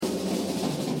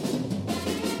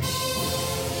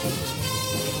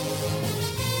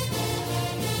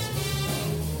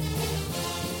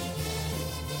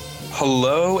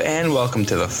Hello and welcome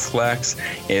to The Flex.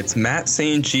 It's Matt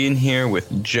St. Jean here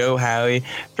with Joe Howie,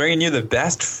 bringing you the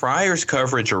best Friars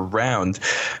coverage around.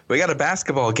 We got a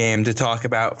basketball game to talk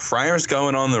about. Friars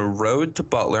going on the road to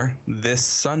Butler this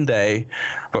Sunday.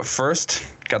 But first,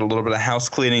 got a little bit of house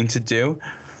cleaning to do.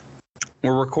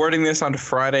 We're recording this on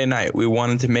Friday night. We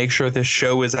wanted to make sure this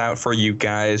show is out for you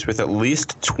guys with at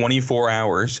least 24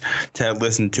 hours to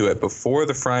listen to it before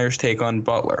the Friars take on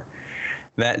Butler.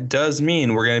 That does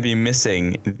mean we're going to be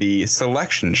missing the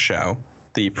selection show,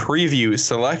 the preview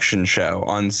selection show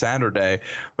on Saturday,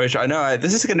 which I know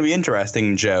this is going to be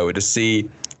interesting, Joe, to see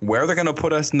where they're going to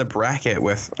put us in the bracket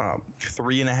with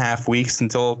 3.5 weeks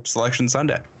until Selection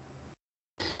Sunday.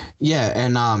 Yeah,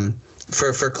 and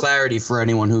for clarity for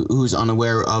anyone who's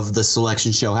unaware of the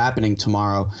selection show happening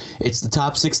tomorrow, it's the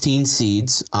top 16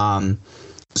 seeds.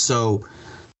 So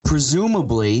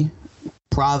presumably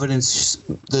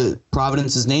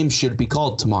Providence's name should be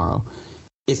called tomorrow.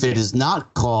 If it is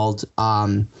not called,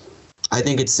 I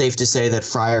think it's safe to say that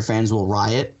Friar fans will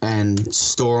riot and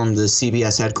storm the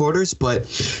CBS headquarters, but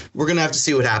we're going to have to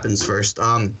see what happens first.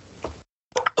 I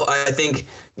think,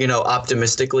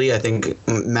 optimistically, I think,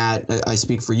 Matt, I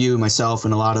speak for you, myself,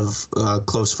 and a lot of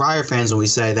close Friar fans when we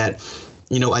say that,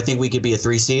 I think we could be a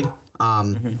 3 seed.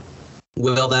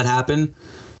 Will that happen?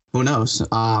 Who knows?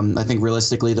 I think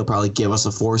realistically they'll probably give us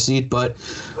a 4 seed, but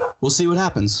we'll see what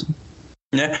happens.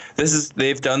 Yeah,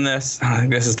 they've done this. I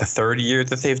think this is the third year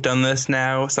that they've done this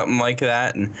now, something like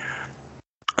that. And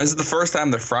this is the first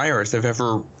time the Friars have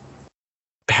ever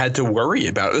had to worry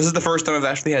about it. This is the first time I've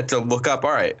actually had to look up,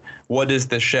 all right, what is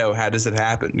this show? How does it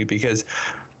happen? Because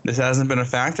this hasn't been a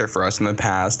factor for us in the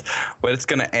past. But it's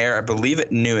going to air, I believe,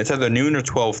 at noon. It's either noon or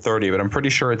 12:30, but I'm pretty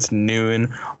sure it's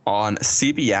noon on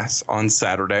CBS on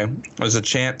Saturday. There's a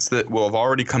chance that will have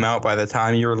already come out by the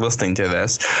time you're listening to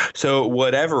this. So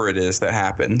whatever it is that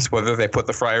happens, whether they put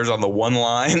the Friars on the one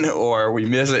line or we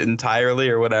miss it entirely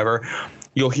or whatever,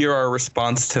 you'll hear our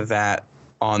response to that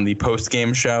on the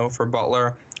post-game show for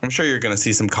Butler. I'm sure you're going to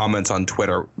see some comments on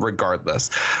Twitter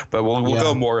regardless, but we'll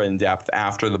go more in depth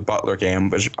after the Butler game.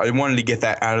 But I wanted to get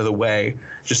that out of the way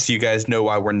just so you guys know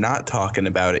why we're not talking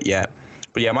about it yet.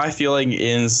 But yeah, my feeling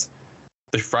is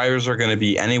the Friars are going to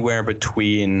be anywhere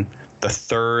between the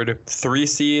third 3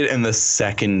 seed and the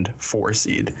second 4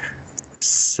 seed,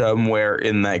 somewhere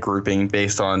in that grouping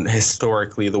based on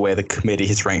historically the way the committee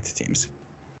has ranked teams.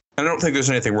 I don't think there's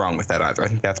anything wrong with that either. I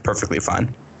think that's perfectly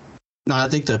fine. No, I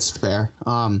think that's fair.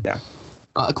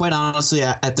 Quite honestly,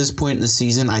 at this point in the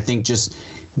season, I think just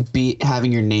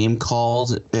having your name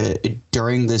called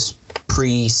during this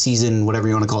preseason, whatever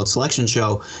you want to call it, selection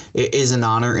show, it is an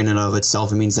honor in and of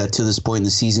itself. It means that to this point in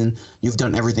the season, you've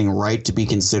done everything right to be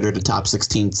considered a top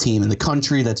 16 team in the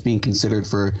country that's being considered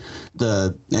for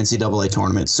the NCAA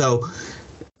tournament. So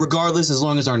regardless, as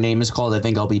long as our name is called, I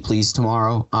think I'll be pleased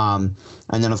tomorrow.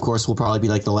 And then, of course, we'll probably be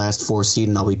like the last 4 seed,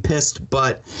 and I'll be pissed.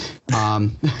 But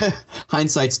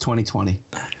hindsight's 20/20.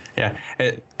 Yeah,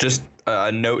 just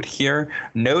a note here: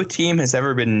 no team has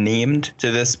ever been named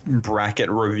to this bracket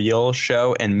reveal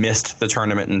show and missed the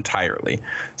tournament entirely.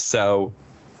 So,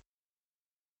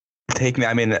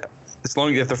 as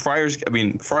long as the Friars,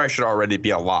 Friars should already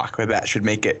be a lock, but that should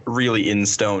make it really in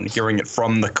stone, hearing it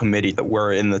from the committee that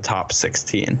we're in the top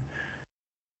 16.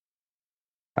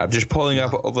 I'm just pulling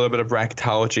up a little bit of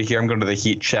bracketology here. I'm going to the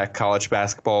Heat Check College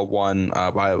Basketball one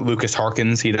by Lucas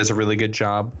Harkins. He does a really good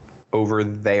job over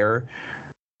there.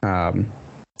 And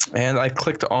I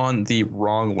clicked on the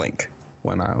wrong link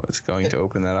when I was going to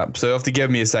open that up. So you'll have to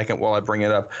give me a second while I bring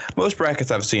it up. Most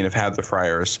brackets I've seen have had the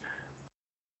Friars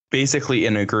basically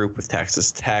in a group with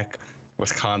Texas Tech,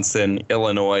 Wisconsin,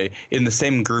 Illinois, in the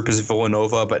same group as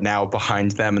Villanova, but now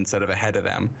behind them instead of ahead of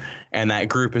them. And that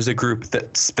group is a group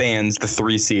that spans the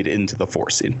 3 seed into the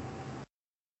 4 seed.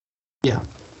 Yeah.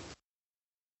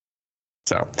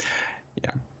 So,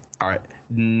 yeah. All right.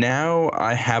 Now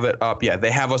I have it up. Yeah,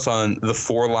 they have us on the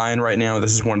 4 line right now.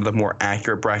 This is one of the more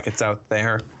accurate brackets out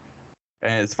there.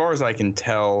 And as far as I can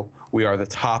tell, we are the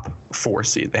top 4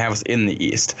 seed. They have us in the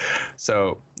East.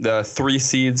 So the 3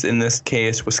 seeds in this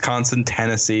case, Wisconsin,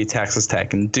 Tennessee, Texas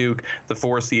Tech, and Duke. The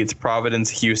 4 seeds,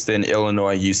 Providence, Houston,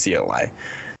 Illinois, UCLA.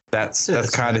 That's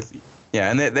kind of –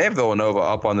 yeah, and they have Villanova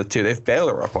up on the 2. They have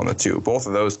Baylor up on the 2. Both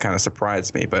of those kind of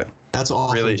surprised me. But that's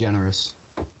awfully really generous.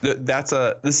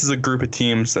 This is a group of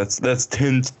teams that's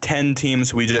 10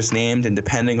 teams we just named, and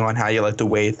depending on how you like to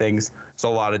weigh things, there's a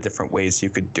lot of different ways you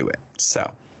could do it.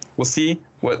 So we'll see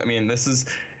this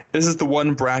is the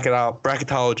one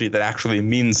bracketology that actually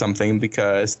means something,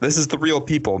 because this is the real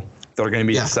people that are going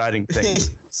to be deciding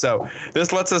things. So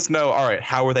this lets us know, all right,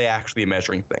 how are they actually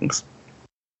measuring things?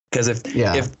 Because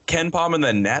if Ken Palm and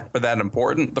the net are that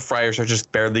important, the Friars are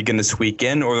just barely going to squeak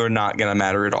in, or they're not going to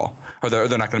matter at all, or they're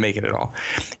not going to make it at all.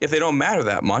 If they don't matter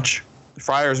that much, the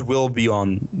Friars will be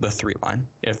on the 3 line.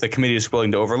 If the committee is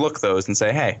willing to overlook those and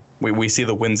say, hey, we see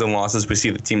the wins and losses, we see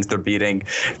the teams they're beating,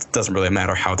 it doesn't really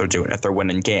matter how they're doing. If they're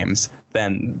winning games,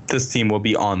 then this team will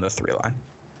be on the 3 line.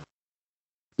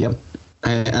 Yep.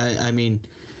 I mean,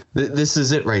 this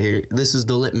is it right here. This is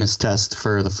the litmus test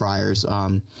for the Friars.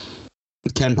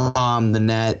 Ken Palm, the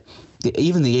net,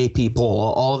 even the AP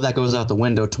poll, all of that goes out the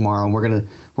window tomorrow, and we're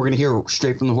gonna hear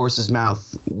straight from the horse's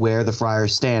mouth where the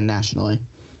Friars stand nationally.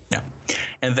 Yeah,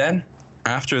 and then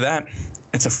after that,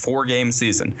 it's a 4-game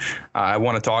season. I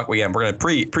want to talk again. We're gonna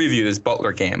preview this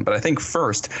Butler game, but I think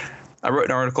first, I wrote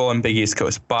an article on Big East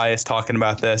Coast Bias talking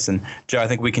about this, and Joe, I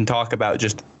think we can talk about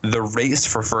just the race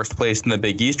for first place in the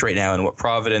Big East right now and what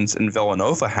Providence and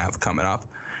Villanova have coming up.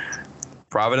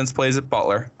 Providence plays at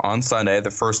Butler on Sunday,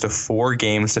 the first of 4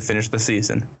 games to finish the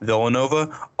season. Villanova,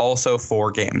 also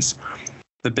 4 games.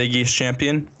 The Big East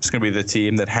champion is going to be the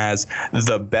team that has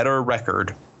the better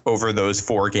record over those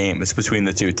 4 games between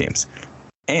the 2 teams.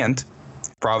 And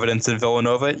Providence and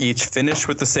Villanova each finish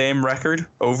with the same record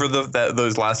over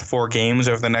those last 4 games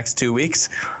over the next 2 weeks.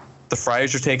 The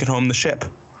Friars are taking home the ship.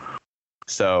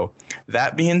 So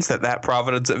that means that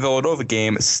Providence at Villanova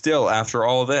game, still after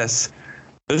all this,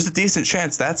 there's a decent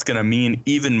chance that's going to mean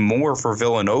even more for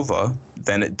Villanova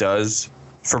than it does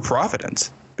for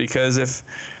Providence. Because if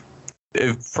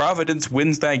Providence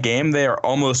wins that game, they are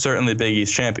almost certainly Big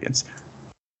East champions.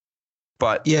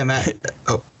 But yeah, Matt.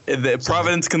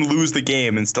 Providence can lose the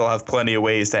game and still have plenty of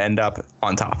ways to end up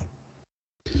on top.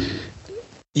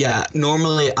 Yeah,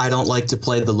 normally I don't like to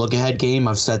play the look-ahead game.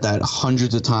 I've said that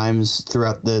hundreds of times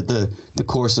throughout the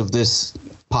course of this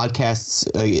podcast's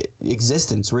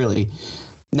existence, really.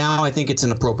 Now I think it's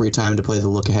an appropriate time to play the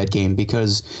look-ahead game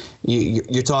because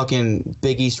you're talking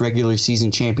Big East regular season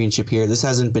championship here. This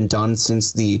hasn't been done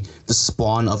since the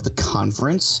spawn of the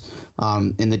conference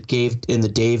in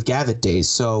the Dave Gavitt days.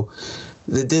 So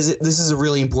this is a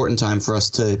really important time for us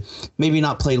to maybe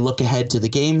not play look-ahead to the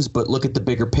games, but look at the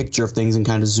bigger picture of things and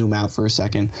kind of zoom out for a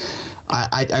second.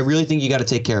 I really think you got to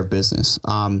take care of business.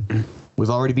 We've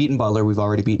already beaten Butler. We've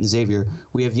already beaten Xavier.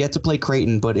 We have yet to play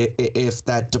Creighton, but if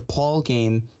that DePaul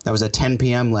game that was at 10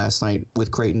 p.m. last night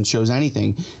with Creighton shows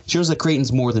anything, it shows that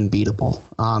Creighton's more than beatable.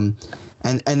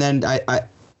 And then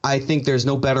I think there's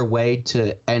no better way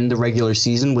to end the regular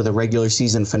season with a regular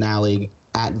season finale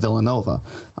at Villanova.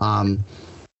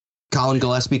 Colin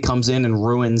Gillespie comes in and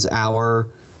ruins our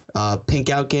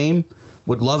pink out game.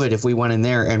 Would love it if we went in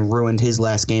there and ruined his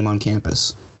last game on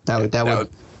campus. That would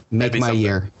make my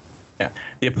year. Yeah.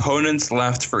 The opponents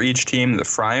left for each team, the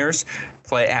Friars,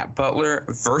 play at Butler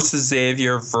versus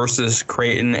Xavier versus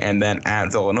Creighton, and then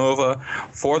at Villanova.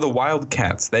 For the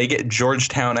Wildcats, they get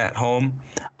Georgetown at home.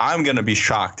 I'm going to be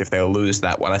shocked if they lose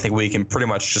that one. I think we can pretty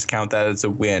much just count that as a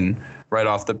win right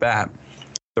off the bat.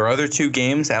 There are other 2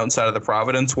 games outside of the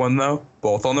Providence one, though,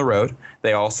 both on the road.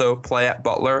 They also play at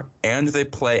Butler, and they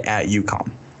play at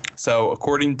UConn. So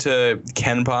according to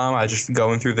Ken Palm, I just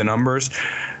going through the numbers,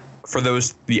 for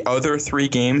the other 3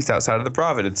 games outside of the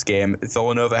Providence game,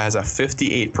 Villanova has a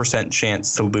 58%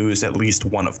 chance to lose at least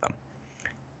one of them.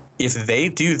 If they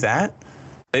do that,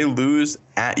 they lose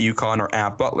at UConn or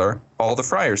at Butler. All the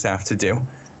Friars have to do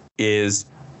is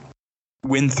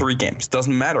win 3 games.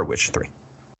 Doesn't matter which 3.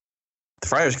 The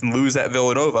Friars can lose at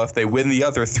Villanova. If they win the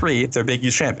other 3, they're Big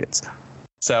East champions.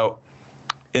 So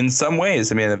in some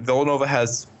ways, I mean, Villanova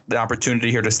has the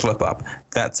opportunity here to slip up.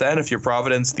 That said, if you're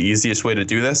Providence, the easiest way to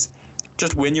do this,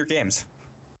 just win your games.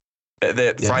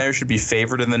 The Friars should be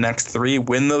favored in the next 3.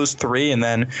 Win those 3, and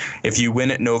then if you win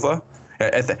at Nova,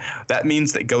 that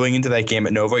means that going into that game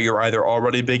at Nova, you're either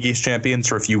already Big East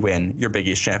champions, or if you win, you're Big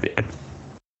East champion.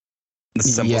 The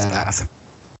simplest path.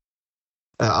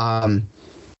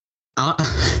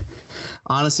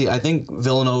 Honestly, I think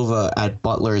Villanova at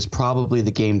Butler is probably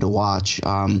the game to watch.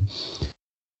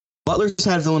 Butler's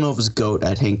had Villanova's goat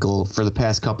at Hinkle for the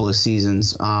past couple of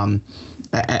seasons. And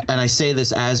I say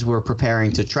this as we're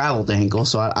preparing to travel to Hinkle,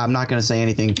 so I'm not going to say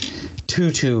anything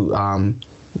too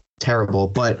terrible.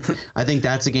 But I think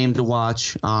that's a game to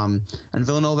watch. And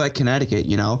Villanova at Connecticut,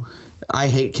 I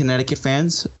hate Connecticut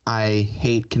fans. I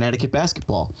hate Connecticut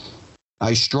basketball.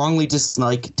 I strongly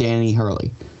dislike Danny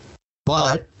Hurley.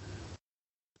 But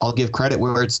I'll give credit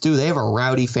where it's due. They have a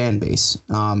rowdy fan base.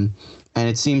 And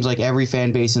it seems like every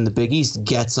fan base in the Big East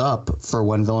gets up for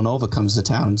when Villanova comes to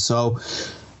town. So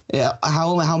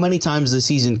how many times this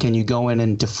season can you go in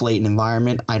and deflate an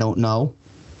environment? I don't know.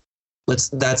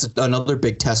 That's another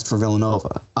big test for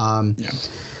Villanova.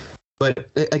 But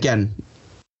again,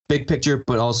 big picture,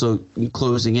 but also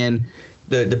closing in.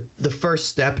 The first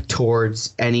step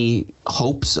towards any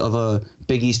hopes of a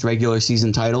Big East regular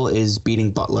season title is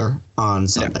beating Butler on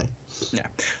Sunday. Yeah.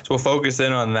 So we'll focus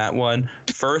in on that one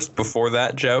first before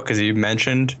that, Joe, because you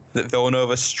mentioned that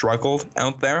Villanova struggled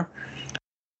out there.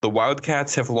 The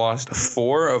Wildcats have lost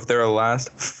 4 of their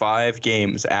last 5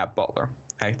 games at Butler,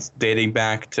 dating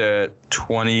back to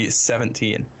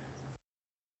 2017.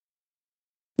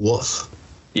 Woof.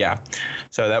 Yeah.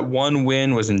 So that one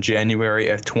win was in January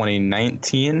of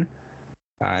 2019,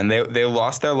 and they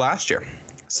lost there last year.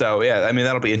 So, yeah, I mean,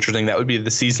 that'll be interesting. That would be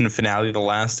the season finale, the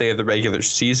last day of the regular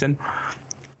season.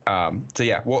 So,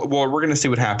 yeah, well, we're going to see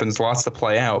what happens. Lots to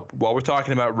play out. While we're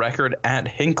talking about record at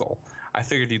Hinkle, I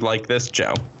figured you'd like this,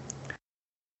 Joe.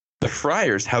 The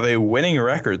Friars have a winning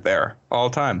record there all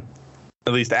time,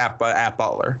 at least at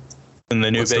Butler in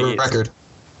the new What's Big the East. record?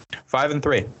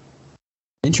 5-3.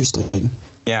 Interesting.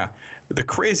 Yeah. The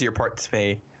crazier part to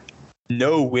me,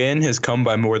 no win has come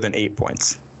by more than 8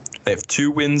 points. They have 2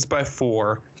 wins by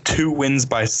 4, 2 wins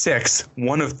by 6.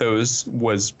 One of those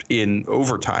was in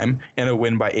overtime, and a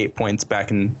win by 8 points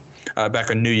back on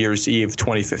New Year's Eve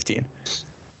 2015.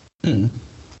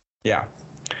 Yeah.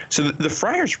 So the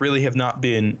Friars really have not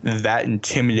been that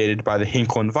intimidated by the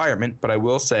Hinkle environment, but I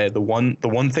will say the one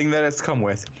thing that it's come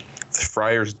with, the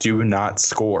Friars do not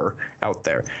score out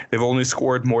there. They've only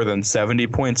scored more than 70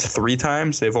 points 3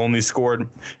 times. They've only scored,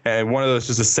 and one of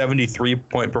those is a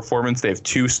 73-point performance. They have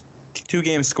two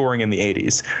games scoring in the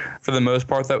 80s. For the most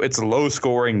part, though, it's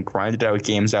low-scoring, grinded-out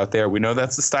games out there. We know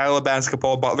that's the style of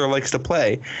basketball Butler likes to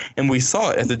play, and we saw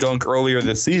it at the Dunk earlier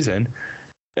this season,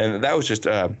 and that was just,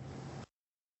 I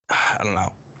don't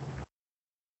know.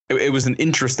 It was an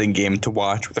interesting game to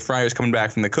watch with the Friars coming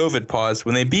back from the COVID pause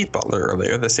when they beat Butler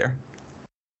earlier this year.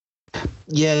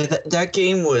 Yeah, that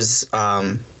game was,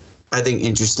 I think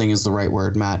interesting is the right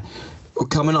word, Matt.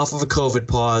 Coming off of a COVID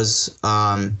pause,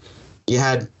 you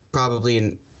had probably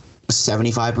a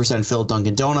 75% filled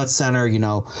Dunkin' Donuts Center. You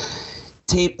know,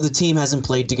 the team hasn't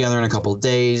played together in a couple of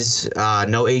days.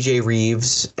 No AJ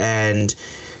Reeves, and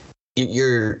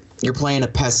you're playing a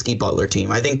pesky Butler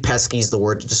team. I think pesky is the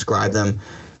word to describe them.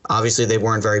 Obviously, they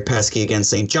weren't very pesky against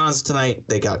St. John's tonight.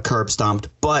 They got curb stomped.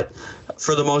 But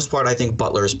for the most part, I think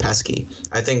Butler is pesky.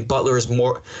 I think Butler is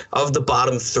more of the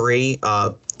bottom 3,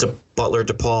 Butler,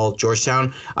 DePaul,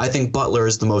 Georgetown. I think Butler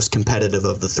is the most competitive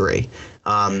of the 3.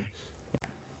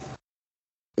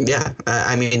 Yeah,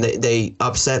 I mean, they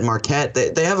upset Marquette.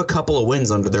 They have a couple of wins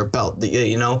under their belt,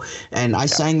 you know, and I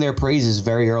sang their praises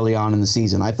very early on in the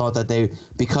season. I thought that they,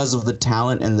 because of the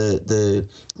talent and the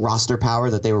roster power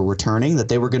that they were returning, that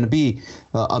they were going to be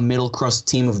a middle crust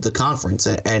team of the conference.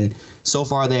 And so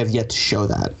far, they have yet to show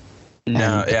that.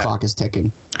 No, the clock is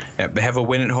ticking. Yeah, they have a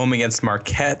win at home against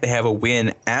Marquette. They have a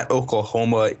win at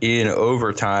Oklahoma in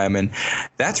overtime, and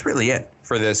that's really it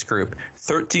for this group.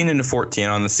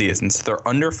 13-14 on the season, so they're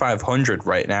under 500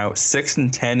 right now.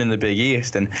 6-10 in the Big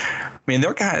East, and I mean,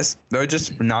 they're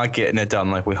just not getting it done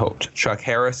like we hoped. Chuck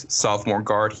Harris, sophomore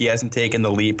guard, he hasn't taken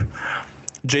the leap.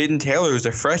 Jaden Taylor is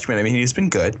a freshman. I mean, he's been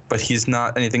good, but he's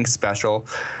not anything special.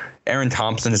 Aaron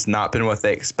Thompson has not been what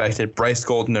they expected. Bryce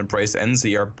Golden and Bryce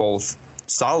Enzi are both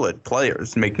solid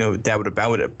players, make no doubt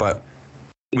about it. But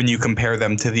when you compare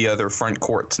them to the other front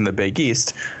courts in the Big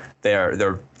East,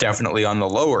 they're definitely on the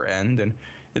lower end. And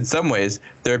in some ways,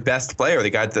 their best player,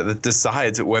 the guy that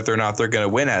decides whether or not they're going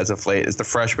to win as of late, is the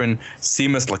freshman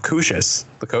Seamus Lukosius.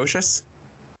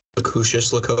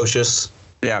 Lukosius.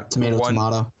 Yeah.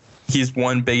 Tomato. He's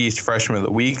won Big East Freshman of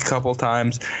the Week a couple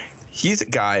times. He's a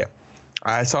guy.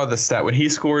 I saw the stat. When he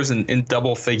scores in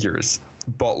double figures,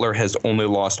 Butler has only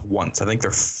lost once. I think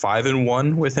they're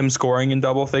 5-1 with him scoring in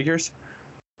double figures.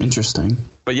 Interesting.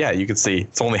 But yeah, you can see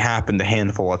it's only happened a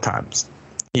handful of times.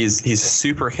 He's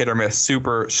super hit or miss,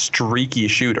 super streaky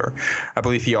shooter. I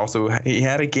believe he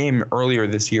had a game earlier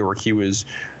this year where he was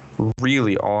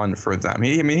really on for them.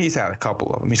 He's had a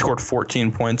couple of them. He scored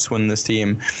 14 points when this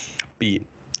team beat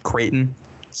Creighton.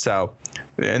 So,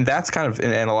 and that's kind of,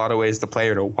 in a lot of ways, the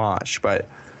player to watch. But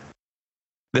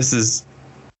this is,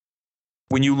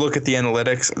 when you look at the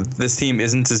analytics, this team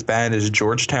isn't as bad as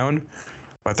Georgetown,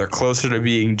 but they're closer to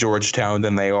being Georgetown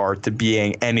than they are to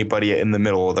being anybody in the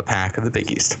middle of the pack of the Big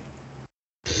East.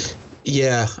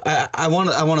 Yeah, I want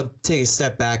to take a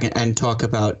step back and talk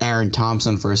about Aaron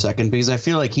Thompson for a second, because I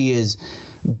feel like he has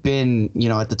been,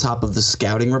 at the top of the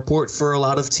scouting report for a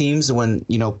lot of teams when,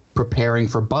 preparing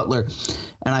for Butler.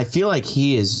 And I feel like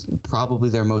he is probably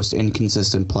their most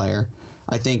inconsistent player.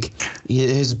 I think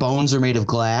his bones are made of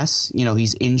glass.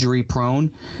 He's injury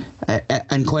prone.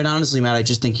 And quite honestly, Matt, I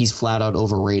just think he's flat out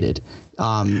overrated.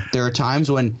 There are times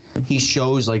when he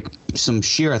shows like some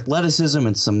sheer athleticism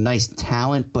and some nice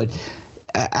talent, but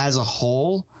as a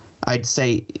whole, I'd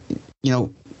say,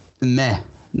 meh,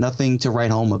 nothing to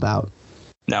write home about.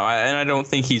 No, and I don't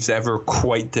think he's ever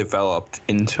quite developed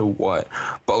into what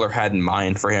Butler had in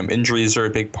mind for him. Injuries are a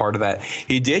big part of that.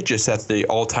 He did just set the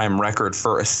all-time record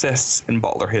for assists in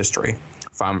Butler history,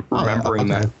 if I'm remembering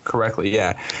that correctly.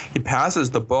 Yeah, he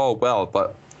passes the ball well,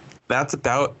 but that's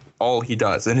about all he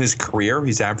does. In his career,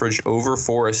 he's averaged over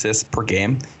 4 assists per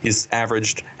game. He's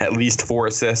averaged at least 4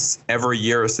 assists every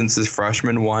year since his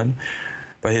freshman one.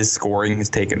 But his scoring has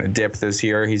taken a dip this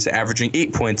year. He's averaging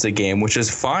 8 points a game, which is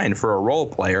fine for a role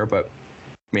player. But,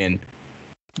 I mean,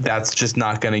 that's just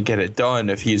not going to get it done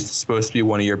if he's supposed to be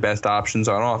one of your best options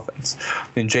on offense. I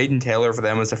mean, Jaden Taylor for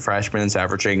them as a freshman is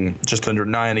averaging just under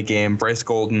 9 a game. Bryce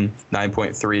Golden,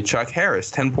 9.3. Chuck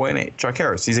Harris, 10.8. Chuck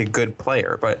Harris, he's a good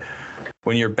player. But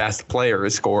when your best player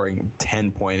is scoring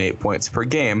 10.8 points per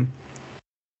game,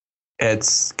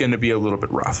 it's going to be a little bit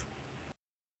rough.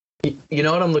 You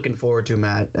know what I'm looking forward to,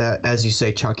 Matt, as you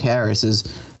say, Chuck Harris, is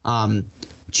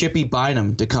Chippy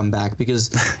Bynum to come back, because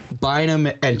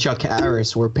Bynum and Chuck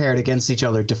Harris were paired against each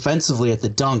other defensively at the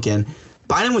dunk, and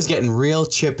Bynum was getting real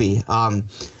chippy. I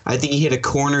think he hit a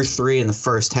corner 3 in the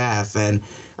first half, and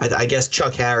I guess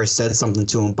Chuck Harris said something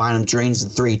to him. Bynum drains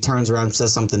the 3, turns around,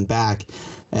 says something back,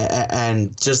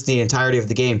 and just the entirety of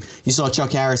the game, you saw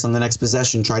Chuck Harris on the next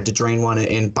possession tried to drain one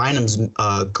in Bynum's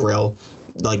grill,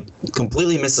 like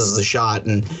completely misses the shot,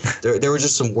 and there were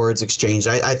just some words exchanged.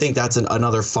 I think that's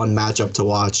another fun matchup to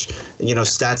watch.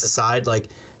 Stats aside, like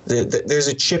there's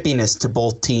a chippiness to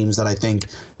both teams that I think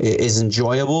is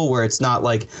enjoyable, where it's not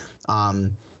like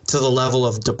to the level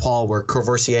of DePaul, where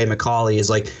Courvoisier McCauley is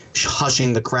like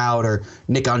hushing the crowd, or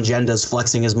Nick Ongenda's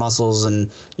flexing his muscles, and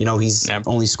he's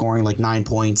only scoring like 9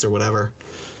 points or whatever.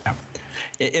 Yeah.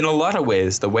 In a lot of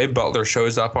ways, the way Butler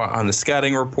shows up on the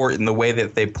scouting report and the way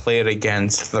that they played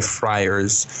against the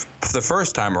Friars the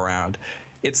first time around,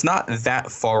 it's not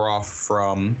that far off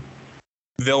from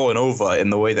Villanova in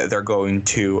the way that they're going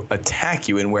to attack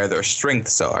you and where their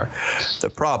strengths are. The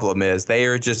problem is they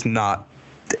are just not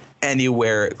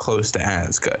anywhere close to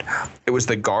as good. It was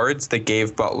the guards that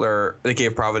gave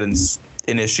Providence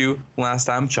an issue last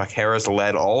time. Chuck Harris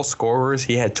led all scorers.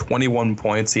 He had 21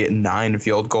 points. He had 9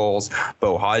 field goals.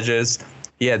 Bo Hodges,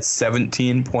 he had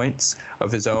 17 points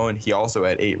of his own. He also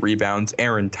had 8 rebounds.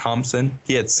 Aaron Thompson,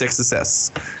 he had 6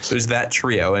 assists. It was that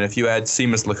trio. And if you had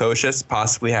Seamus Lukosius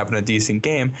possibly having a decent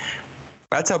game,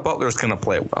 that's how Butler's going to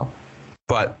play well.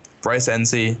 But Bryce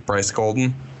Enzi, Bryce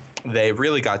Golden, they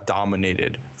really got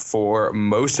dominated for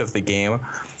most of the game.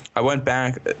 I went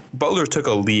back. Butler took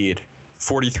a lead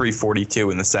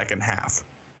 43-42 in the second half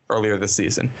earlier this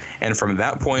season. And from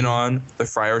that point on, the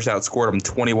Friars outscored them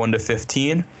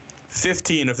 21-15.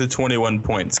 15 of the 21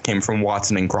 points came from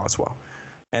Watson and Croswell.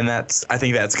 And I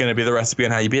think that's going to be the recipe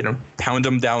on how you beat them. Pound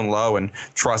them down low and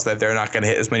trust that they're not going to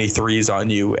hit as many threes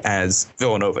on you as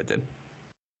Villanova did.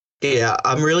 Yeah,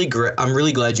 I'm really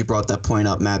glad you brought that point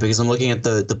up, Matt, because I'm looking at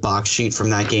the box sheet from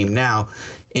that game now.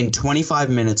 In 25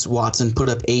 minutes, Watson put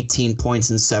up 18 points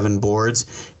and 7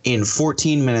 boards. In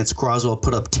 14 minutes, Croswell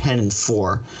put up 10 and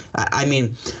 4. I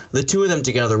mean, the two of them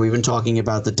together, we've been talking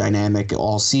about the dynamic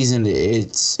all season.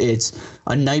 It's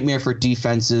a nightmare for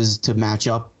defenses to match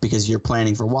up because you're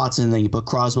planning for Watson, then you put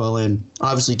Croswell in.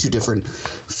 Obviously, two different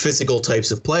physical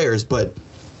types of players, but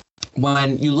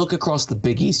when you look across the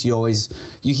Big East, you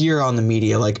hear on the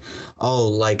media like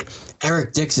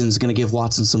Eric Dixon's going to give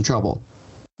Watson some trouble.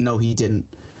 No, he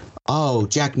didn't. Oh,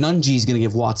 Jack Nungy's going to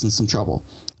give Watson some trouble.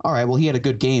 All right, well, he had a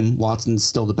good game. Watson's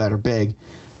still the better big.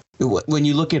 When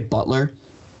you look at Butler,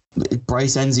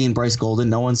 Bryce Enzi and Bryce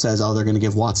Golden, no one says, oh, they're going to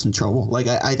give Watson trouble. Like,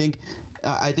 I think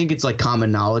it's like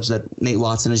common knowledge that Nate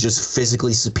Watson is just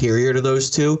physically superior to those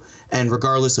two, and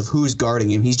regardless of who's guarding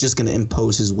him, he's just going to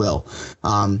impose his will.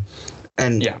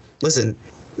 Listen,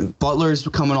 Butler's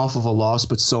coming off of a loss,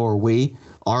 but so are we.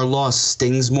 Our loss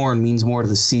stings more and means more to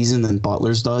the season than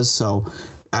Butler's does, so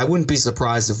I wouldn't be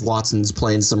surprised if Watson's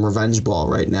playing some revenge ball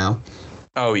right now.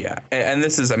 Oh, yeah. And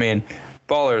this is,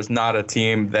 Butler is not a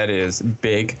team that is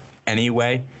big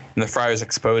anyway, and the Friars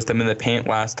exposed them in the paint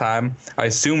last time. I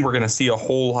assume we're going to see a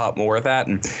whole lot more of that,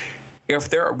 and if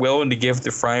they're willing to give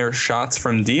the Friars shots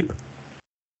from deep,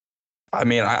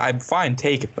 I'm fine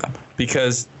taking them,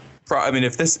 because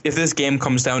if this game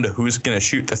comes down to who's going to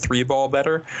shoot the 3-ball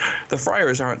better, the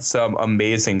Friars aren't some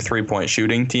amazing 3-point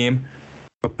shooting team,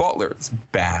 but Butler is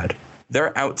bad.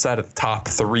 they're outside of the top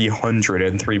 300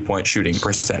 in three-point shooting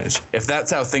percentage. If that's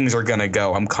how things are going to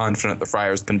go, I'm confident the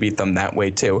Friars can beat them that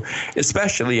way too,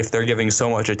 especially if they're giving so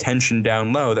much attention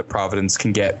down low that Providence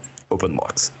can get open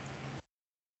looks.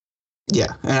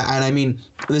 Yeah, and I mean,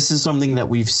 this is something that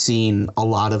we've seen a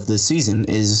lot of this season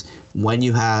is when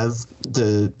you have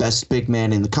the best big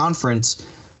man in the conference,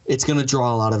 it's going to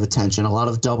draw a lot of attention, a lot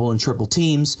of double and triple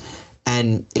teams.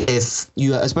 And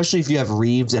especially if you have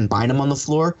Reeves and Bynum on the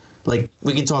floor, like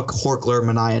we can talk Horkler,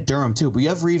 Mania, Durham too, but you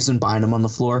have Reeves and Bynum on the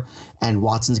floor and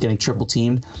Watson's getting triple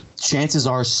teamed, chances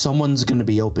are someone's going to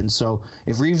be open. So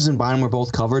if Reeves and Bynum are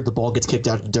both covered, the ball gets kicked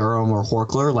out to Durham or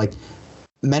Horkler, like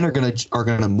men are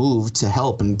gonna move to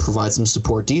help and provide some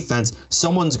support defense.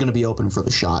 Someone's gonna be open for the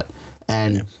shot,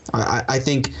 and I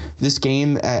think this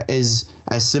game is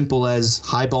as simple as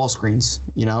high ball screens.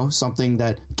 You know, something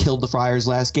that killed the Friars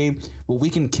last game. What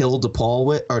we can kill DePaul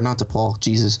with, or not DePaul,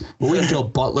 Jesus. What we can kill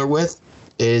Butler with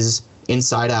is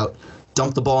inside out.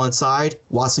 Dump the ball inside.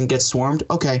 Watson gets swarmed.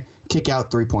 Okay, kick out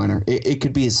 3-pointer. It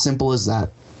could be as simple as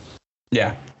that.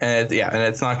 Yeah, and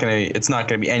it's not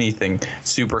gonna be anything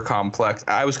super complex.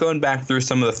 I was going back through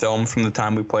some of the film from the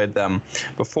time we played them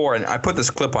before, and I put this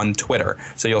clip on Twitter,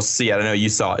 so you'll see it. I know you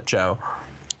saw it, Joe,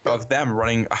 of them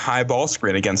running a high ball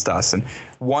screen against us. And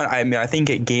I think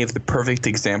it gave the perfect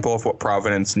example of what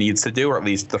Providence needs to do, or at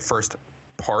least the first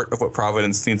part of what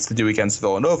Providence needs to do against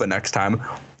Villanova next time.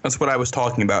 That's what I was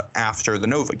talking about after the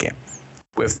Nova game.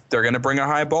 If they're going to bring a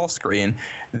high ball screen,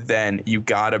 then you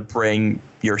got to bring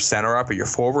your center up or your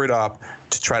forward up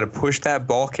to try to push that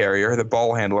ball carrier, the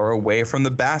ball handler, away from the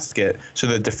basket so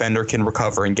the defender can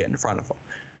recover and get in front of them.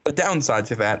 The downside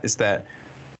to that is that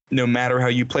no matter how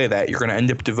you play that, you're going to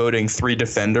end up devoting 3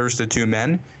 defenders to 2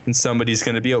 men, and somebody's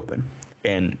going to be open.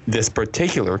 In this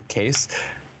particular case,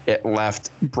 it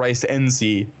left Bryce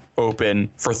Enzi open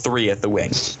for 3 at the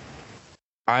wing.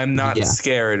 I'm not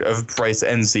scared of Bryce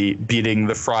Enzi beating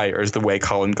the Friars the way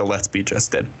Colin Gillespie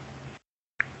just did.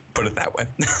 Put it that way.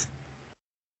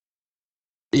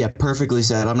 Yeah, perfectly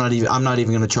said. I'm not even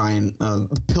going to try and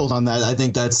build on that. I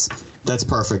think that's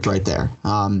perfect right there.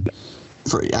 I am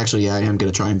going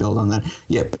to try and build on that.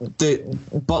 Yeah,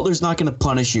 Butler's not going to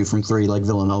punish you from 3 like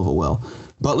Villanova will.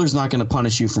 Butler's not going to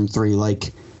punish you from 3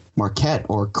 like Marquette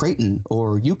or Creighton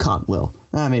or UConn will.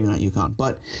 Maybe not UConn,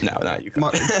 but no, not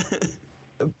UConn.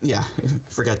 Yeah,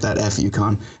 forget that, F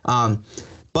UConn.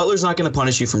 Butler's not going to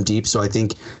punish you from deep, so I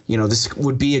think, this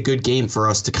would be a good game for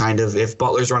us to kind of, if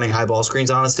Butler's running high ball screens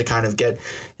on us, to kind of get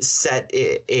set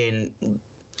in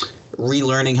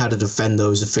relearning how to defend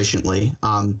those efficiently.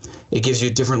 It gives you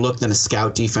a different look than a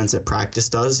scout defense at practice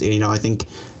does. I think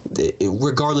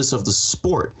regardless of the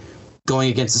sport,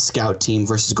 going against a scout team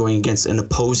versus going against an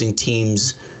opposing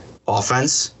team's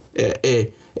offense,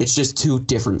 it's just 2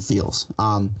 different feels.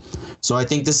 So I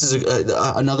think this is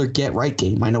another get-right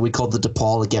game. I know we called the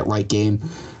DePaul a get-right game.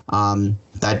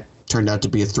 That turned out to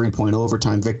be a 3-point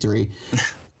overtime victory.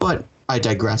 But I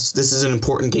digress. This is an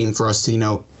important game for us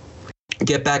to,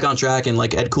 get back on track and,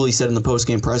 like Ed Cooley said in the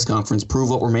post-game press conference, prove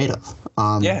what we're made of.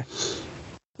 Yeah.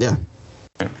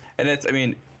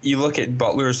 And you look at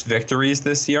Butler's victories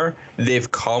this year,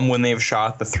 they've come when they've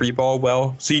shot the 3-ball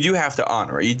well. So you do have to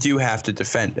honor it. You do have to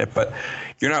defend it. But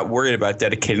you're not worried about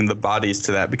dedicating the bodies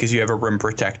to that because you have a rim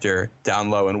protector down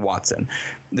low in Watson.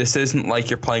 This isn't like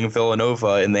you're playing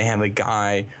Villanova and they have a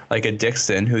guy like a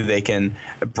Dixon who they can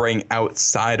bring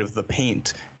outside of the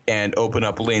paint and open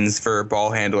up lanes for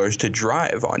ball handlers to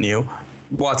drive on you.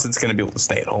 Watson's going to be able to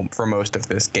stay at home for most of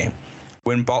this game.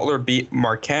 When Butler beat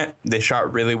Marquette, they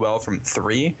shot really well from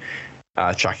 3.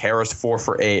 Chuck Harris 4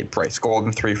 for 8, Bryce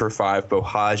Golden 3 for 5, Bo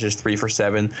Hodges 3 for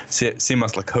 7,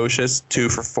 Simas Lukosius 2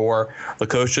 for 4.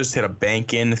 Lukosius hit a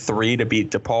bank-in 3 to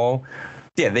beat DePaul.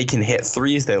 Yeah, they can hit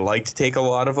threes. They like to take a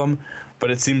lot of them,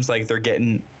 but it seems like they're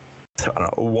getting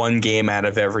 1 game out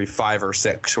of every 5 or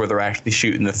 6 where they're actually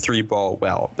shooting the 3-ball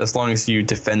well. As long as you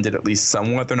defend it at least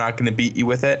somewhat, they're not going to beat you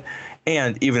with it.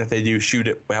 And even if they do shoot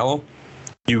it well,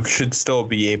 you should still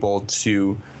be able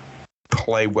to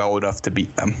play well enough to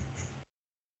beat them.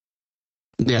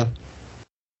 Yeah.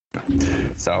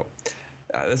 So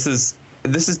this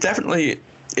is definitely,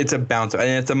 it's a bounce, and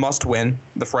it's a must win.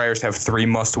 The Friars have 3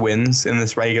 must wins in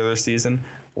this regular season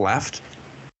left.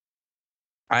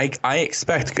 I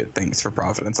expect good things for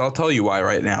Providence. I'll tell you why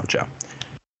right now, Joe.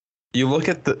 You look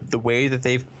at the way that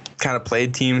they've kind of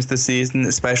played teams this season,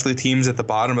 especially teams at the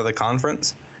bottom of the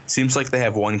conference. Seems like they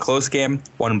have 1 close game,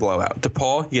 1 blowout.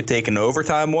 DePaul, you get taken to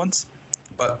overtime once,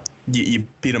 but you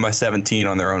beat them by 17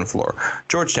 on their own floor.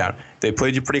 Georgetown, they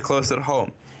played you pretty close at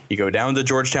home. You go down to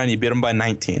Georgetown, you beat them by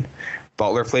 19.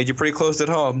 Butler played you pretty close at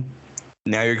home.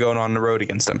 Now you're going on the road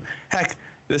against them. Heck,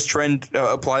 this trend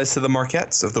applies to the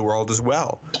Marquettes of the world as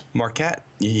well. Marquette,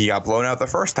 he got blown out the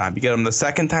first time. You get him the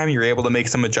second time, you're able to make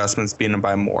some adjustments, beating him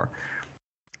by more.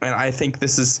 And I think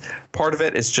this is part of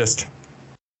it. Is just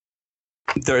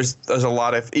there's a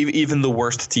lot of even the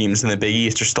worst teams in the Big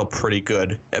East are still pretty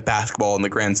good at basketball in the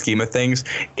grand scheme of things.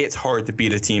 It's hard to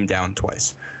beat a team down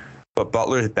twice. But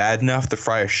Butler is bad enough. The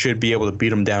Friars should be able to beat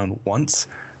them down once.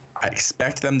 I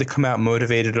expect them to come out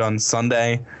motivated on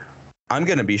Sunday. I'm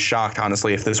going to be shocked,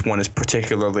 honestly, if this one is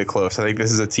particularly close. I think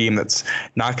this is a team that's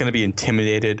not going to be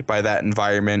intimidated by that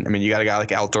environment. I mean, you got a guy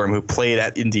like Al Durham who played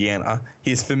at Indiana.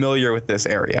 He's familiar with this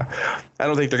area. I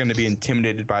don't think they're going to be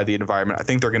intimidated by the environment. I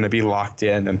think they're going to be locked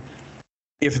in. And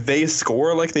if they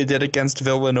score like they did against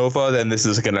Villanova, then this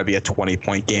is going to be a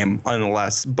 20-point game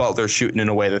unless Butler's shooting in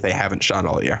a way that they haven't shot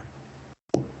all year.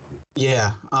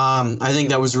 Yeah, I think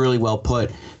that was really well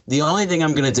put. The only thing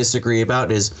I'm going to disagree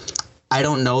about is I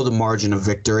don't know the margin of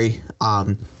victory.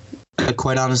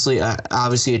 Quite honestly,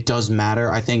 obviously it does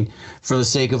matter. I think for the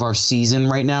sake of our season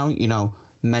right now,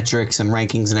 metrics and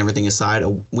rankings and everything aside,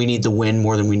 we need the win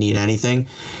more than we need anything.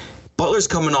 Butler's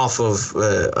coming off of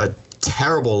a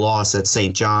terrible loss at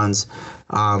St. John's.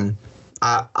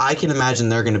 I can imagine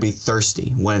they're going to be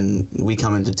thirsty when we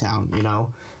come into town,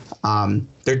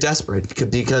 They're desperate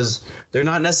because they're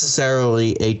not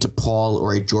necessarily a DePaul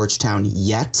or a Georgetown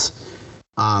yet.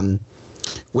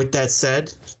 With that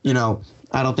said,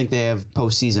 I don't think they have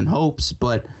postseason hopes,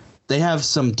 but they have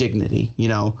some dignity.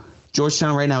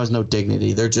 Georgetown right now has no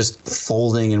dignity. They're just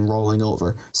folding and rolling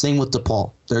over. Same with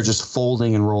DePaul. They're just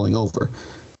folding and rolling over.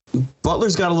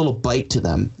 Butler's got a little bite to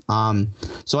them.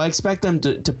 So I expect them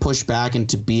to push back and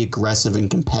to be aggressive and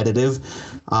competitive.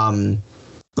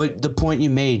 But the point you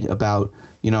made about,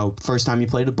 first time you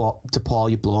play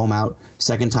DePaul, you blow them out.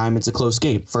 Second time, it's a close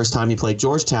game. First time you play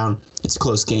Georgetown, it's a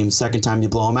close game. Second time you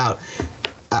blow them out.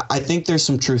 I think there's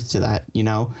some truth to that.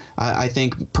 I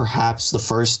think perhaps the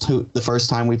first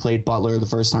time we played Butler, the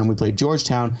first time we played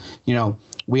Georgetown,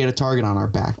 we had a target on our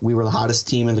back. We were the hottest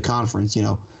team in the conference.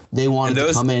 They wanted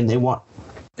to come in.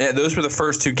 Yeah, those were the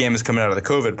first two games coming out of the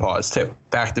COVID pause too,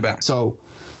 back to back. So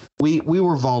we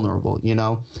were vulnerable.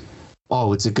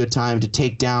 Oh, it's a good time to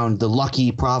take down the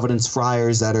lucky Providence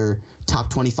Friars that are top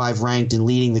 25 ranked and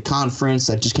leading the conference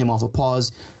that just came off a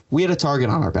pause. We had a target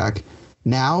on our back.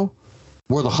 Now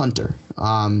we're the hunter.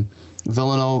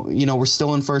 Villanova, we're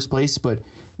still in first place, but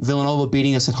Villanova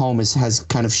beating us at home has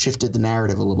kind of shifted the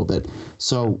narrative a little bit.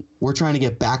 So we're trying to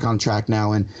get back on track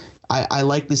now, and I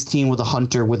like this team with a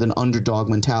hunter with an underdog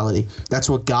mentality. That's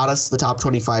what got us the top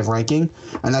 25 ranking,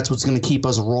 and that's what's going to keep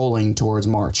us rolling towards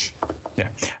March.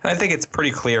 Yeah, and I think it's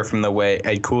pretty clear from the way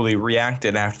Ed Cooley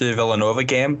reacted after the Villanova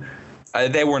game.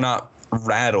 They were not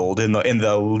rattled in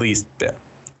the least bit.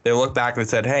 They looked back and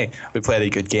said, hey, we played a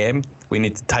good game. We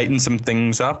need to tighten some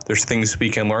things up. There's things we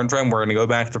can learn from. We're going to go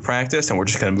back to practice, and we're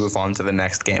just going to move on to the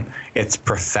next game. It's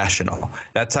professional.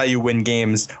 That's how you win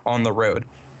games on the road.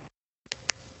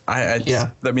 I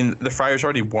mean, the Friars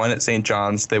already won at St.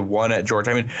 John's. They won at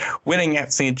Georgia. I mean, winning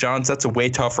at St. John's, that's a way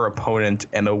tougher opponent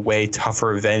and a way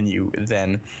tougher venue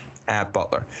than at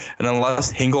Butler. And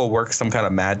unless Hingle works some kind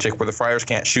of magic where the Friars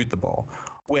can't shoot the ball,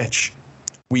 which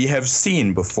we have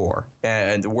seen before,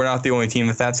 and we're not the only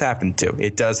team that's happened to.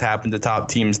 It does happen to top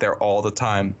teams there all the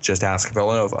time. Just ask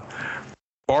Villanova.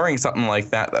 Barring something like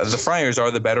that, the Friars are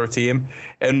the better team,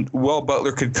 and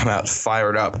Butler could come out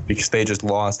fired up because they just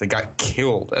lost. They got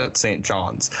killed at St.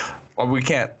 John's. Well, we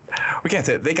can't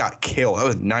say they got killed. That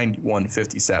was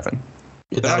 91-57.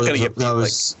 They're not going to get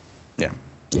beat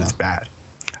it's bad.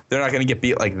 They're not going to get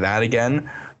beat like that again.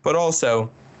 But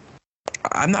also,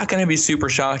 I'm not going to be super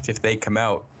shocked if they come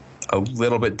out a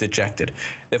little bit dejected.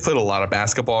 They've played a lot of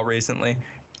basketball recently.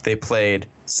 They played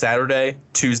Saturday,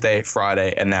 Tuesday,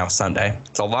 Friday, and now Sunday.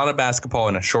 It's a lot of basketball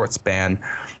in a short span,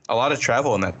 a lot of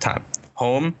travel in that time.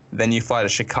 Home, then you fly to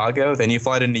Chicago, then you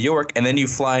fly to New York, and then you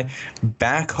fly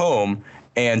back home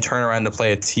and turn around to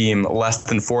play a team less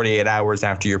than 48 hours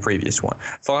after your previous one.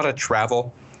 It's a lot of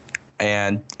travel,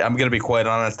 and I'm going to be quite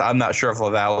honest, I'm not sure if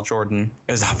LaVall Jordan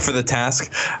is up for the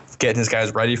task of getting his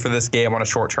guys ready for this game on a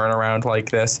short turnaround like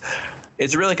this.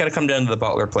 It's really going to come down to the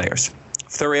Butler players.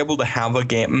 If they're able to have a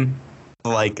game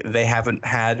like they haven't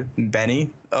had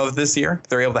many of this year, if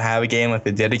they're able to have a game like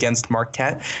they did against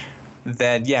Marquette,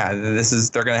 then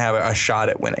they're going to have a shot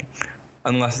at winning.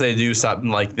 Unless they do something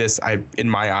like this, in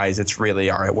my eyes, it's really,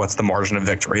 all right, what's the margin of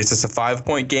victory? Is this a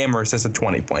 5-point game or is this a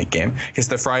 20-point game? Because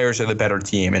the Friars are the better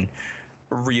team in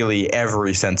really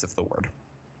every sense of the word.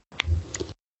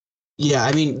 Yeah,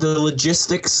 I mean, the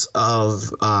logistics of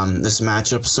this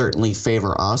matchup certainly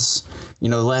favor us.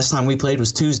 The last time we played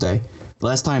was Tuesday. The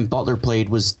last time Butler played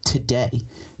was today.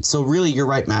 So really, you're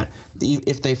right, Matt.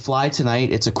 If they fly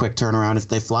tonight, it's a quick turnaround. If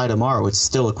they fly tomorrow, it's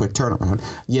still a quick turnaround.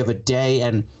 You have a day,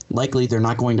 and likely they're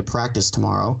not going to practice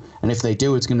tomorrow. And if they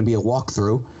do, it's going to be a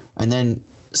walkthrough. And then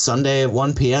Sunday at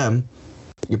 1 p.m.,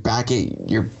 you're back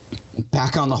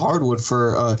on the hardwood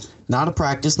for not a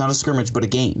practice, not a scrimmage, but a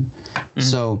game. Mm-hmm.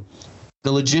 So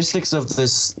the logistics of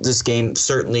this game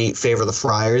certainly favor the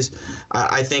Friars.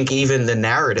 I think even the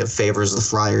narrative favors the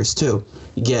Friars too.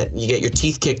 You get your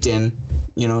teeth kicked in,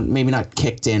 maybe not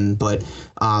kicked in, but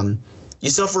you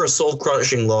suffer a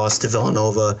soul-crushing loss to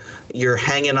Villanova. You're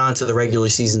hanging on to the regular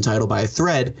season title by a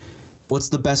thread. What's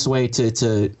the best way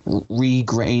to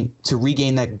regain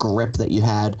that grip that you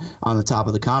had on the top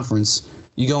of the conference?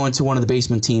 You go into one of the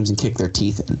basement teams and kick their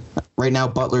teeth in. Right now,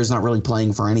 Butler is not really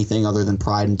playing for anything other than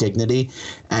pride and dignity,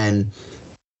 and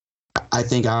I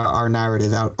think our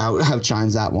narrative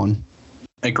outshines that one.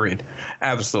 Agreed.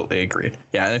 Absolutely agreed.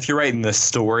 Yeah, and if you're writing the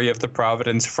story of the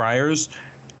Providence Friars,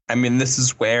 I mean, this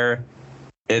is where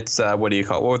it's,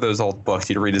 what were those old books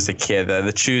you'd read as a kid,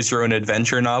 the Choose Your Own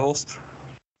Adventure novels?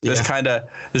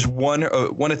 There's one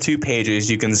or two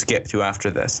pages you can skip to after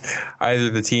this.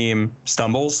 Either the team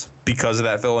stumbles because of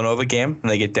that Villanova game and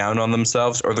they get down on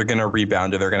themselves, or they're going to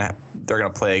rebound, or they're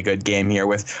going to play a good game here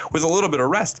with a little bit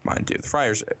of rest, mind you. The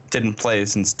Friars didn't play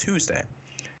since Tuesday.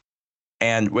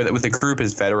 And with a group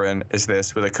as veteran as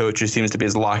this, with a coach who seems to be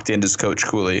as locked in as Coach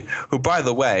Cooley, who, by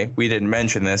the way, we didn't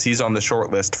mention this, he's on the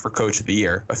short list for Coach of the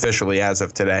Year, officially as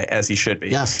of today, as he should be.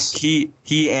 Yes.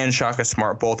 He and Shaka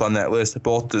Smart both on that list,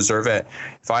 both deserve it.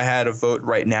 If I had a vote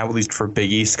right now, at least for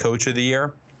Big East Coach of the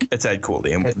Year, it's Ed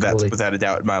Cooley, and that's without a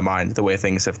doubt in my mind the way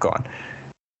things have gone.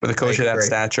 With a coach of that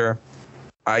stature,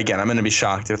 I'm going to be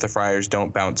shocked if the Friars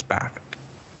don't bounce back.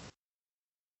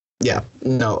 Yeah,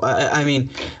 no, I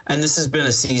mean, and this has been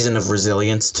a season of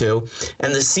resilience too.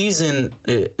 And the season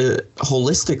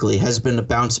holistically has been a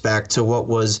bounce back to what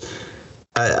was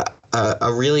a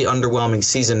really underwhelming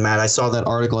season, Matt. I saw that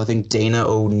article, I think Dana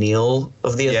O'Neill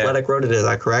of The Athletic wrote it. Is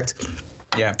that correct?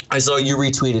 Yeah. I saw you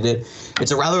retweeted it. It's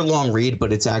a rather long read,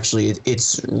 but it's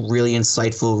really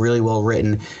insightful, really well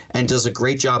written, and does a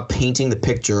great job painting the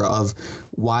picture of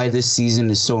why this season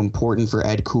is so important for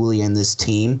Ed Cooley and this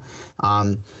team.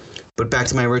 But back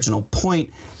to my original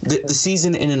point, the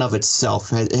season in and of itself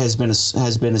has been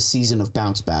a season of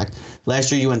bounce back.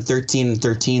 Last year you went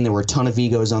 13-13. There were a ton of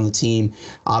egos on the team.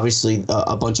 Obviously,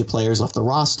 a bunch of players left the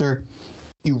roster.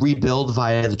 You rebuild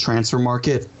via the transfer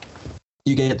market.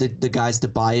 You get the guys to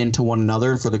buy into one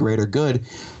another for the greater good.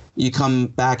 You come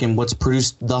back, and what's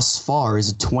produced thus far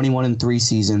is a 21-3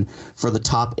 season for the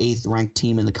top 8th ranked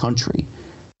team in the country.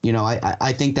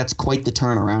 I think that's quite the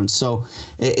turnaround. So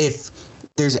if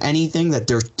there's anything that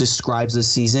describes this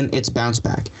season, it's bounce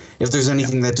back. If there's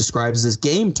anything that describes this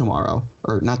game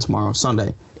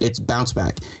Sunday, it's bounce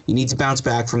back. You need to bounce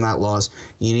back from that loss.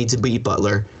 You need to beat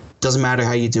Butler. Doesn't matter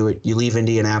how you do it. You leave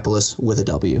Indianapolis with a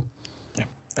W. Yeah,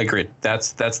 agreed.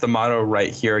 That's the motto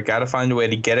right here. Got to find a way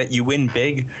to get it. You win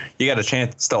big, you got a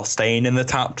chance at still staying in the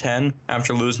top 10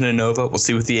 after losing to Nova. We'll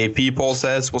see what the AP poll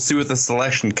says. We'll see what the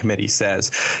selection committee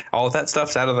says. All of that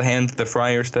stuff's out of the hands of the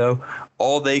Friars, though.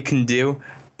 All they can do,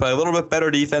 play a little bit better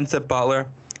defense at Butler.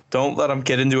 Don't let them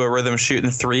get into a rhythm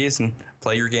shooting threes, and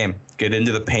play your game. Get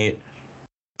into the paint.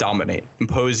 Dominate.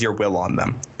 Impose your will on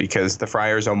them, because the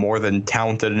Friars are more than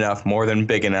talented enough, more than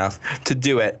big enough to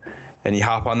do it. And you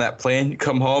hop on that plane, you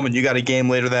come home, and you got a game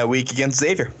later that week against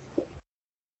Xavier.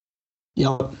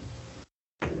 Yep.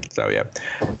 So, yeah,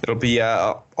 it'll be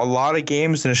a lot of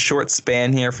games in a short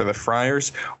span here for the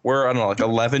Friars. We're,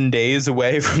 11 days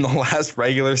away from the last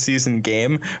regular season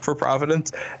game for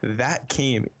Providence. That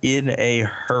came in a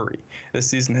hurry. This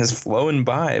season has flown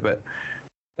by, but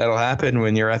that'll happen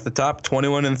when you're at the top.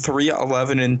 21-3,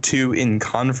 11-2 in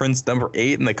conference, number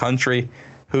 8 in the country.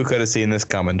 Who could have seen this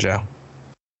coming, Joe?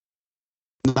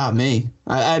 Not me.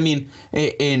 I mean,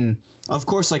 of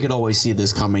course I could always see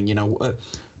this coming.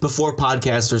 Before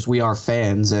podcasters, we are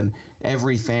fans, and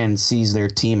every fan sees their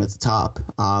team at the top.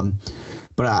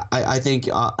 But I think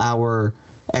our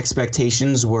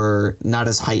expectations were not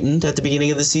as heightened at the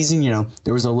beginning of the season.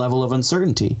 There was a level of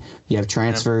uncertainty. You have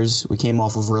transfers. We came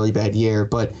off of a really bad year.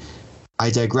 But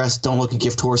I digress. Don't look a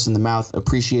gift horse in the mouth.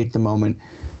 Appreciate the moment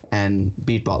and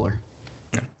beat Butler.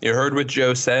 You heard what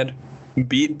Joe said.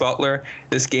 Beat Butler.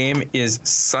 This game is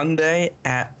Sunday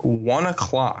at 1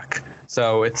 o'clock.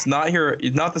 So it's not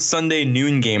the Sunday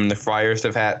noon game the Friars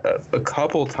have had a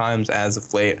couple times as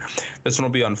of late. This one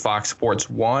will be on Fox Sports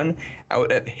 1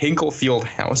 out at Hinkle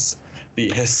Fieldhouse, the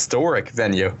historic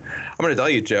venue. I'm going to tell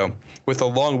you, Joe, with a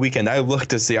long weekend, I looked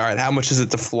to see, all right, how much is it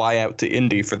to fly out to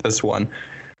Indy for this one?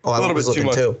 Oh, I was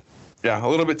looking too. Yeah, a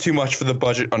little bit too much for the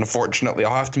budget, unfortunately.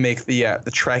 I'll have to make the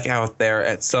trek out there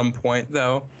at some point,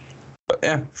 though. But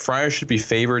yeah, Friars should be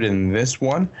favored in this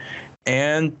one.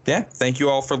 And yeah, thank you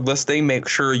all for listening. Make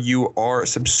sure you are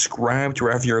subscribed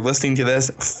wherever you're listening to this,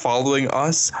 following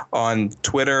us on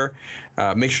Twitter.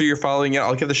 Make sure you're following it.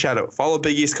 I'll give the shout out. Follow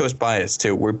Big East Coast Bias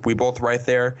too. We both right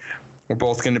there. We're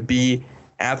both going to be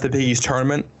at the Big East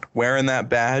tournament wearing that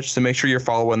badge. So make sure you're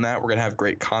following that. We're going to have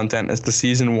great content as the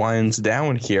season winds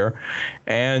down here.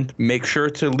 And make sure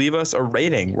to leave us a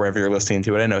rating wherever you're listening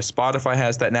to it. I know Spotify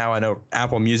has that now. I know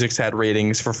Apple Music's had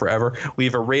ratings for forever.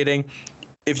 Leave a rating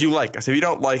if you like us. If you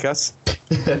don't like us,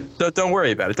 don't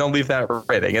worry about it. Don't leave that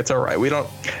rating. It's all right. We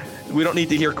don't need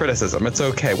to hear criticism. It's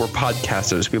okay. We're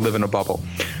podcasters. We live in a bubble.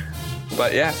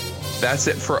 But yeah, that's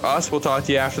it for us. We'll talk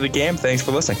to you after the game. Thanks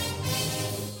for listening.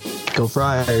 Go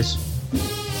Friars.